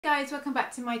Guys, welcome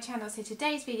back to my channel. So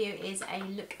today's video is a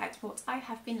look at what I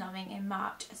have been loving in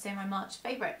March, so my March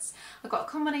favourites. I've got a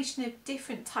combination of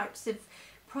different types of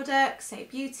products, so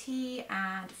beauty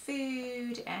and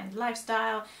food and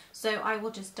lifestyle, so I will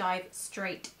just dive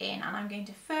straight in, and I'm going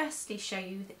to firstly show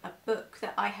you a book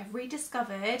that I have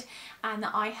rediscovered and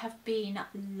that I have been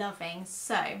loving.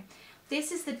 So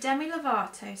this is the Demi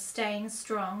Lovato Staying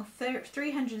Strong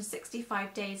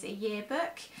 365 Days a Year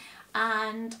book,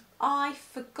 and I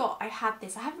forgot I had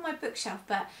this. I have it on my bookshelf,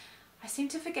 but I seem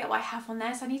to forget what I have on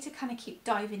there, so I need to kind of keep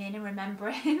diving in and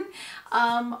remembering.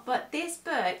 But this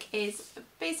book is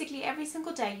basically every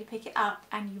single day you pick it up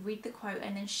and you read the quote,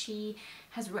 and then she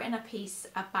has written a piece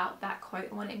about that quote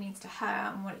and what it means to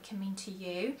her and what it can mean to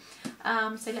you.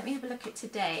 So let me have a look at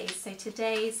today's. So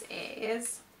today's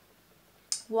is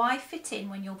Why Fit In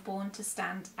When You're Born to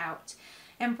Stand Out.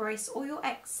 Embrace all your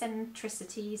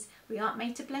eccentricities. We aren't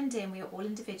made to blend in, we are all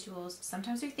individuals.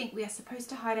 Sometimes we think we are supposed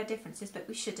to hide our differences, but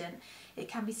we shouldn't. It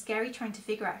can be scary trying to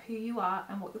figure out who you are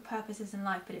and what your purpose is in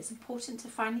life, but it's important to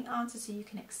find the answer so you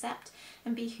can accept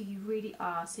and be who you really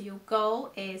are. So your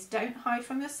goal is don't hide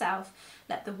from yourself.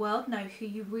 Let the world know who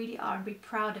you really are and be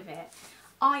proud of it.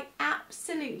 I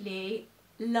absolutely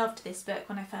loved this book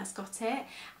when I first got it,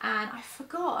 and I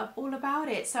forgot all about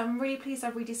it, so I'm really pleased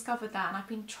I've rediscovered that, and I've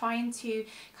been trying to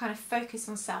kind of focus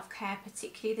on self-care,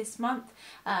 particularly this month.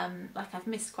 Like, I've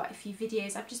missed quite a few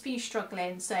videos, I've just been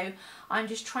struggling, so I'm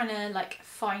just trying to like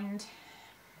find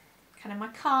kind of my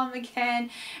calm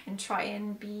again and try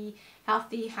and be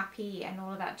healthy, happy and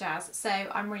all of that jazz. So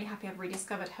I'm really happy I've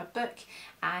rediscovered her book,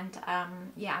 and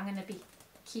yeah, I'm going to be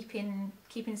keeping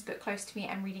this book close to me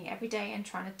and reading it every day and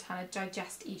trying to kind of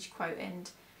digest each quote and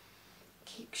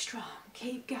keep strong,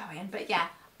 keep going. But yeah,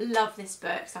 love this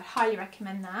book, so I highly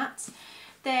recommend that.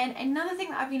 Then another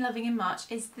thing that I've been loving in March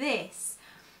is this.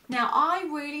 Now I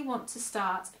really want to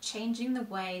start changing the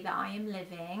way that I am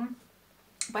living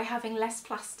by having less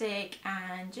plastic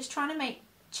and just trying to make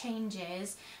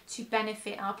changes to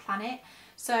benefit our planet.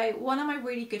 So one of my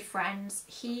really good friends,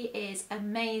 he is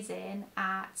amazing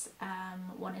at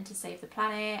wanting to save the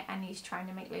planet, and he's trying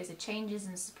to make loads of changes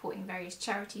and supporting various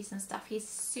charities and stuff. He's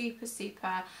super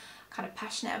kind of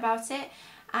passionate about it,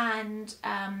 and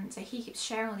so he keeps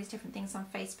sharing all these different things on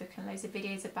Facebook and loads of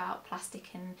videos about plastic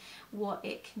and what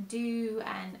it can do.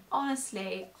 And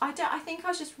honestly, I think I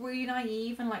was just really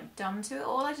naive and like dumb to it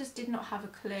all. I just did not have a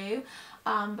clue.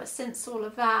 But since all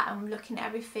of that and looking at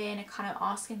everything and kind of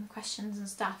asking questions and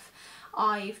stuff,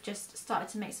 I've just started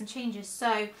to make some changes.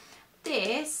 So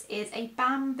this is a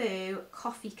bamboo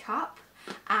coffee cup,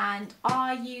 and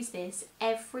I use this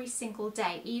every single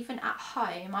day, even at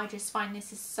home. I just find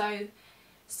this is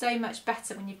so much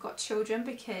better when you've got children,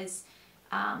 because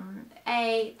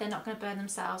A, they're not going to burn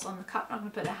themselves on the cup, not going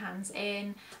to put their hands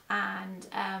in, and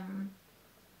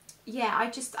yeah, I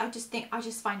just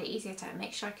find it easier to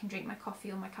make sure I can drink my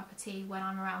coffee or my cup of tea when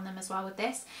I'm around them as well with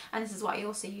this. And this is what I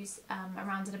also use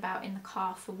around and about in the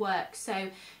car for work. So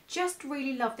just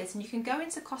really love this, and you can go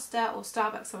into Costa or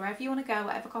Starbucks or wherever you want to go,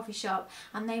 whatever coffee shop,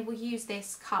 and they will use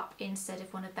this cup instead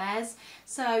of one of theirs.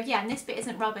 So yeah, and this bit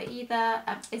isn't rubber either,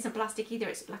 isn't plastic either,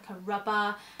 it's like a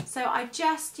rubber. So I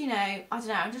just, you know, I don't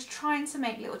know, I'm just trying to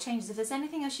make little changes. If there's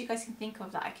anything else you guys can think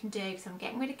of that I can do, because I'm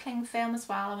getting rid of cling film as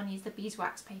well. I want to use the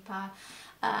beeswax paper.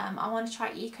 I want to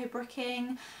try eco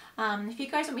bricking. If you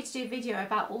guys want me to do a video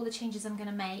about all the changes I'm going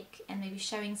to make and maybe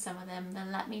showing some of them,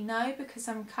 then let me know, because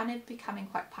I'm kind of becoming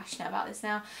quite passionate about this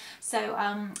now. So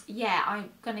yeah, I'm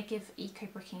going to give eco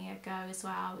bricking a go as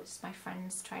well. It's my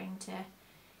friend's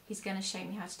he's going to show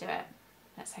me how to do it.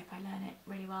 Let's hope I learn it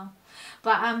really well.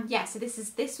 But yeah, so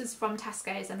this was from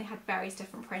Tesco's, and they had various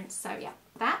different prints. So yeah,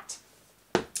 that.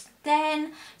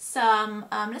 Then some,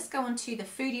 let's go on to the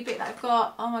foodie bit that I've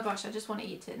got. Oh my gosh, I just want to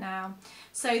eat it now.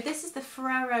 So this is the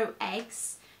Ferrero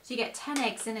eggs. So you get 10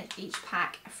 eggs in each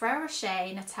pack. Ferrero Rocher,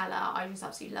 Nutella, I just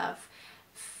absolutely love.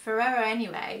 Ferrero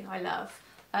anyway, I love.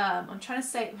 I'm trying to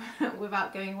say it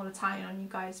without going all Italian on you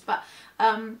guys. But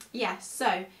yeah,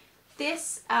 so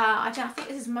this, I think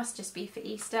this must just be for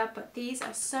Easter, but these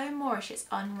are so Moorish, it's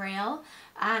unreal.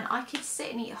 And I could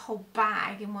sit and eat a whole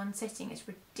bag in one sitting, it's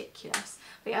ridiculous.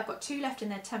 But yeah, I've got 2 left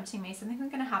and they're tempting me, so I think I'm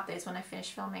going to have those when I finish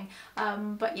filming.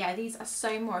 But yeah, these are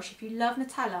so Moorish. If you love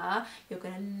Nutella, you're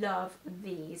going to love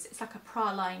these. It's like a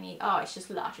praline-y, oh, it's just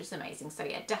lush, it's amazing. So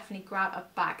yeah, definitely grab a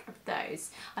bag of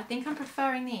those. I think I'm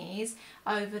preferring these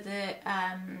over the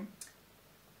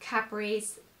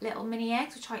Cadbury's little mini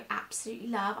eggs, which I absolutely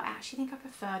love. I actually think I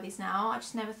prefer these now. I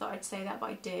just never thought I'd say that, but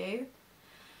I do.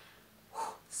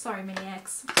 Sorry, mini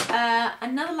eggs.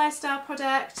 Another lifestyle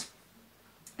product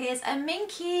is a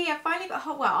Minky. I finally got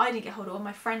hold, well, I didn't get hold of it,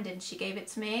 my friend did, she gave it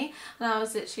to me, and I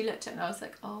was literally looked at it and I was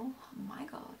like, oh my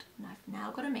god, and I've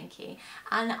now got a Minky.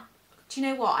 And do you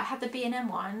know what, I had the B&M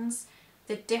ones,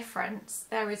 the difference,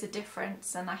 there is a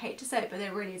difference, and I hate to say it, but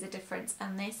there really is a difference,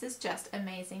 and this is just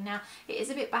amazing. Now it is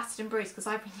a bit battered and bruised because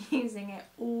I've been using it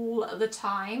all the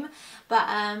time, but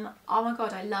oh my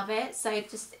god, I love it. So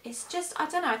it's just I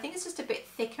don't know, I think it's just a bit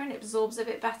thicker and it absorbs a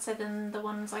bit better than the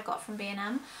ones I got from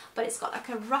B&M, but it's got like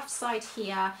a rough side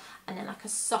here and then like a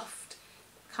soft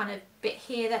kind of bit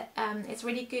here that it's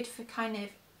really good for kind of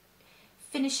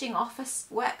finishing off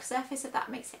a work surface, if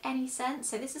that makes any sense.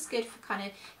 So this is good for kind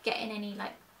of getting any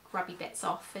like grubby bits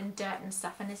off and dirt and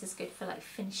stuff, and this is good for like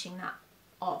finishing that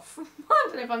off. I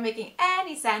don't know if I'm making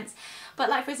any sense, but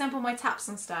like for example my taps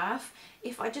and stuff,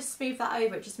 if I just smooth that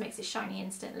over, it just makes it shiny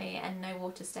instantly and no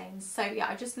water stains. So yeah,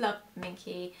 I just love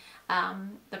Minky,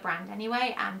 the brand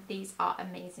anyway, and these are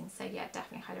amazing. So yeah,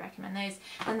 definitely highly recommend those.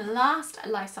 And the last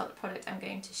lifestyle product I'm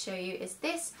going to show you is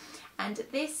this, and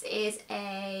this is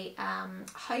a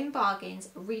Home Bargains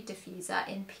reed diffuser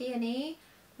in Peony,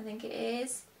 I think it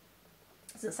is.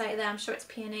 Doesn't say it there, I'm sure it's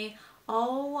Peony.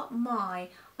 Oh my,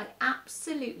 I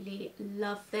absolutely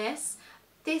love this.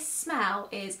 This smell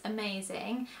is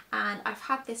amazing, and I've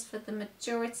had this for the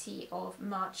majority of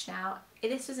March now.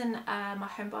 This was in my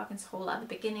Home Bargains haul at the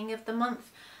beginning of the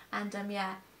month, and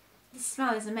yeah, the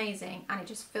smell is amazing and it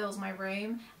just fills my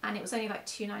room, and it was only like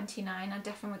 £2.99. I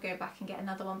definitely would go back and get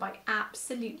another one, but I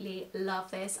absolutely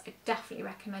love this. I definitely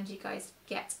recommend you guys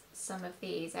get some of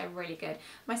these, they're really good.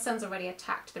 My son's already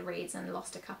attacked the reeds and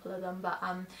lost a couple of them, but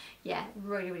yeah,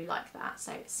 really like that.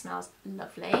 So it smells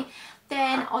lovely.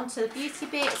 Then onto the beauty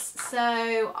bits.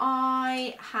 So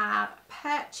I have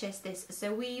purchased this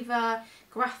Zoeva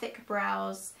Graphic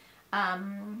Brows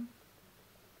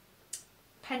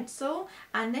pencil,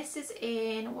 and this is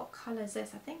in, what colour is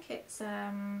this? I think it's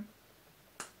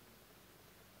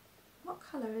what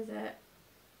colour is it?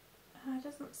 It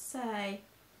doesn't say,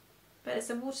 but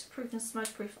it's a waterproof and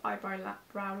smudge proof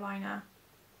brow liner.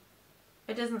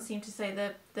 It doesn't seem to say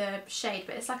the shade,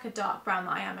 but it's like a dark brown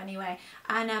that I am anyway.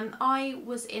 And I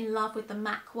was in love with the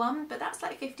MAC one, but that's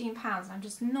like £15. I'm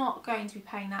just not going to be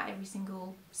paying that every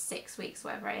single 6 weeks,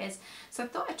 whatever it is. So I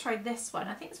thought I'd try this one.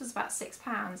 I think this was about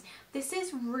 £6. This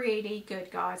is really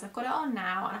good, guys. I've got it on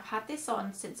now, and I've had this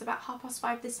on since about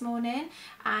 5:30 this morning.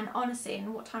 And honestly,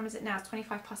 and what time is it now? It's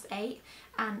 8:25.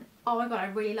 And oh my god, I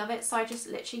really love it. So I just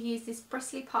literally use this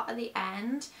bristly part at the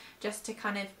end just to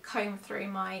kind of comb through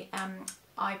my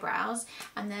eyebrows,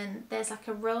 and then there's like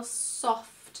a real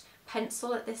soft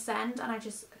pencil at this end, and I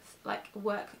just like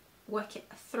work it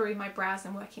through my brows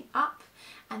and working up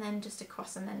and then just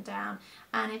across and then down,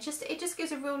 and it just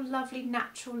gives a real lovely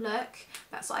natural look.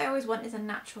 That's what I always want, is a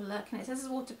natural look. And it says it's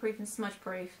waterproof and smudge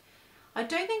proof. I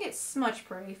don't think it's smudge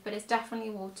proof, but it's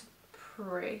definitely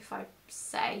waterproof, I'd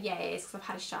say. Yeah, it is, because I've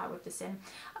had a shower with this in.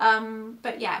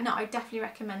 But yeah, no, I definitely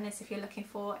recommend this if you're looking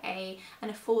for an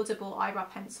affordable eyebrow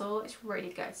pencil. It's really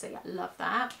good, so yeah, love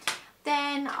that.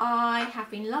 Then I have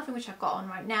been loving, which I've got on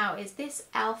right now, is this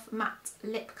e.l.f. matte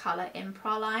lip colour in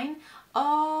Praline.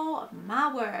 Oh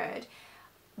my word,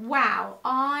 wow,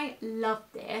 I love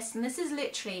this. And this is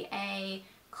literally a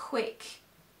quick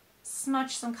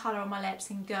smudge some colour on my lips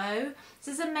and go.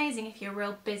 This is amazing if you're a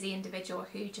real busy individual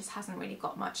who just hasn't really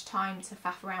got much time to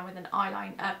faff around with an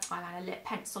eyeliner, lip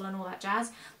pencil and all that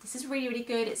jazz. This is really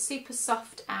good. It's super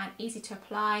soft and easy to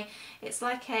apply. It's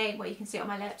like a, well, you can see it on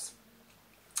my lips,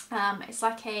 it's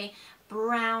like a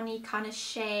browny kind of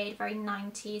shade, very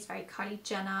 90s, very Kylie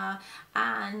Jenner,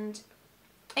 and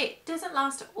it doesn't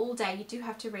last all day. You do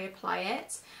have to reapply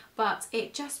it, but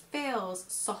it just feels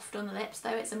soft on the lips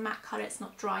though. It's a matte colour, it's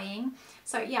not drying.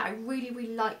 So yeah, I really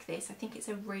like this. I think it's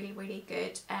a really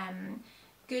good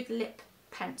good lip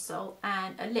pencil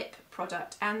and a lip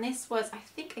product, and this was, I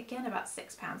think, again about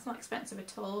 £6, not expensive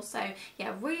at all. So yeah,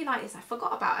 I really like this. I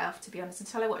forgot about e.l.f. to be honest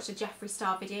until I watched a Jeffree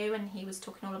Star video and he was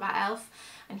talking all about e.l.f.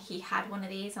 and he had one of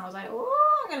these, and I was like,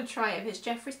 oh, I'm going to try it. If it's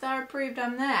Jeffree Star approved,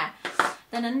 I'm there.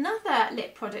 Then another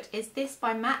lip product is this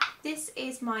by MAC. This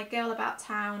is my Girl About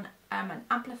Town an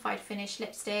amplified finish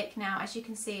lipstick. Now, as you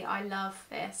can see, I love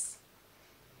this.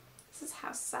 This is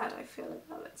how sad I feel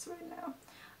about this right now.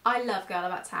 I love Girl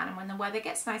About Town, and when the weather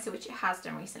gets nicer, which it has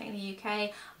done recently in the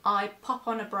UK, I pop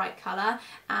on a bright colour,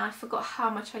 and I forgot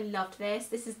how much I loved this.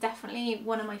 This is definitely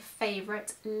one of my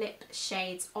favourite lip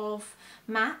shades of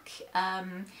MAC,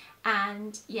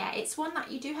 and yeah, it's one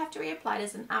that you do have to reapply.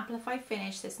 There's an amplified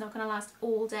finish, so it's not going to last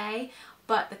all day,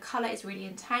 but the colour is really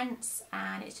intense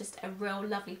and it's just a real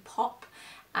lovely pop.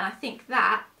 And I think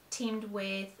that teamed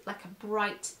with like a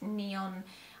bright neon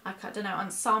like, I don't know,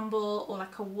 ensemble or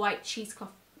like a white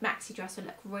cheesecloth maxi dress would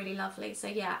look really lovely. So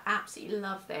yeah, absolutely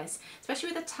love this, especially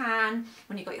with a tan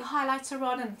when you've got your highlighter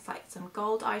on and it's like some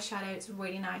gold eyeshadow. It's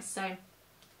really nice. So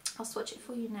I'll swatch it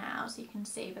for you now so you can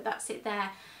see, but that's it there.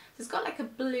 So it's got like a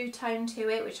blue tone to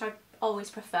it, which I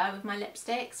always prefer with my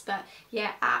lipsticks, but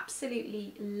yeah,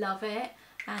 absolutely love it.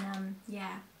 And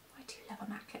yeah, I do love a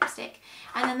MAC lipstick.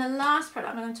 And then the last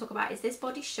product I'm going to talk about is this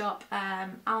Body Shop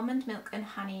Almond Milk and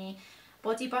Honey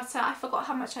body butter. I forgot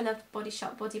how much I loved Body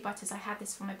Shop body butters. I had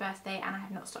this for my birthday and I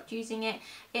have not stopped using it.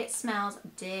 It smells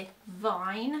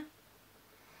divine.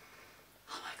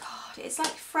 Oh my god, it's like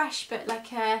fresh but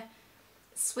like a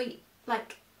sweet,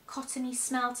 like cottony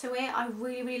smell to it. I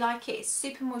really like it. It's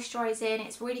super moisturising.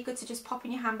 It's really good to just pop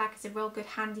in your handbag. It's a real good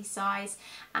handy size.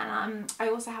 And I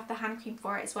also have the hand cream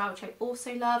for it as well, which I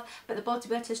also love. But the body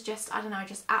butters, just, I don't know, I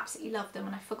just absolutely love them,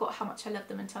 and I forgot how much I loved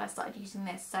them until I started using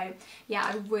this. So yeah,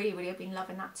 I really have been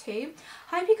loving that too.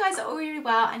 I hope you guys are all really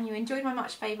well and you enjoyed my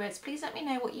March favourites. Please let me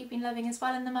know what you've been loving as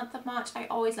well in the month of March. I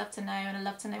always love to know, and I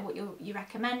love to know what you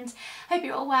recommend. Hope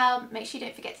you're all well. Make sure you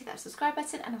don't forget to hit that subscribe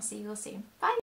button, and I'll see you all soon. Bye.